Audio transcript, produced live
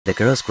The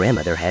girl's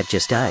grandmother had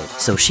just died,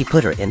 so she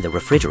put her in the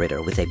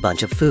refrigerator with a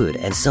bunch of food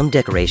and some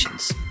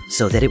decorations,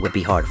 so that it would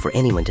be hard for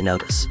anyone to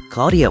notice.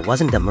 Claudia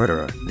wasn't the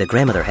murderer. The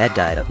grandmother had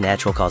died of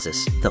natural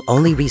causes. The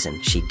only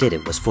reason she did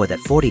it was for that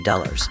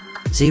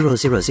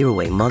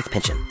 $40,000 a month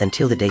pension,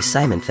 until the day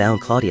Simon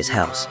found Claudia's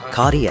house.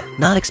 Claudia,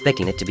 not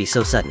expecting it to be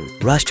so sudden,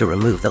 rushed to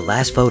remove the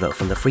last photo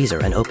from the freezer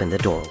and opened the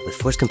door with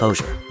forced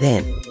composure.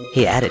 Then,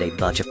 he added a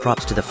bunch of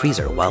props to the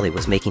freezer while he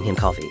was making him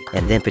coffee,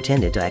 and then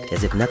pretended to act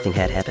as if nothing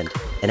had happened,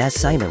 and asked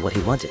Simon what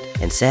he wanted,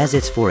 and says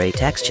it's for a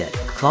tax check.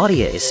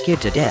 Claudia is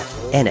scared to death,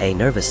 and a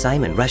nervous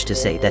Simon rushed to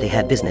say that he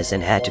had business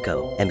and had to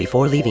go, and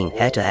before leaving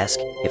had to ask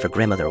if her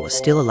grandmother was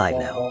still alive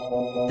now.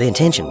 The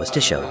intention was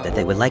to show that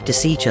they would like to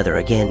see each other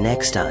again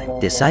next time.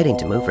 Deciding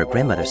to move her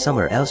grandmother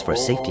somewhere else for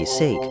safety's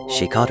sake,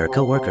 she called her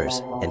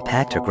co-workers and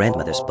packed her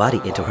grandmother's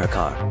body into her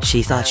car.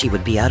 She thought she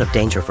would be out of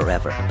danger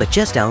forever, but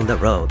just down the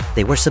road,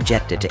 they were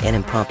subjected to an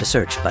impromptu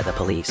search by the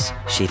police.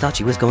 She thought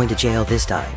she was going to jail this time,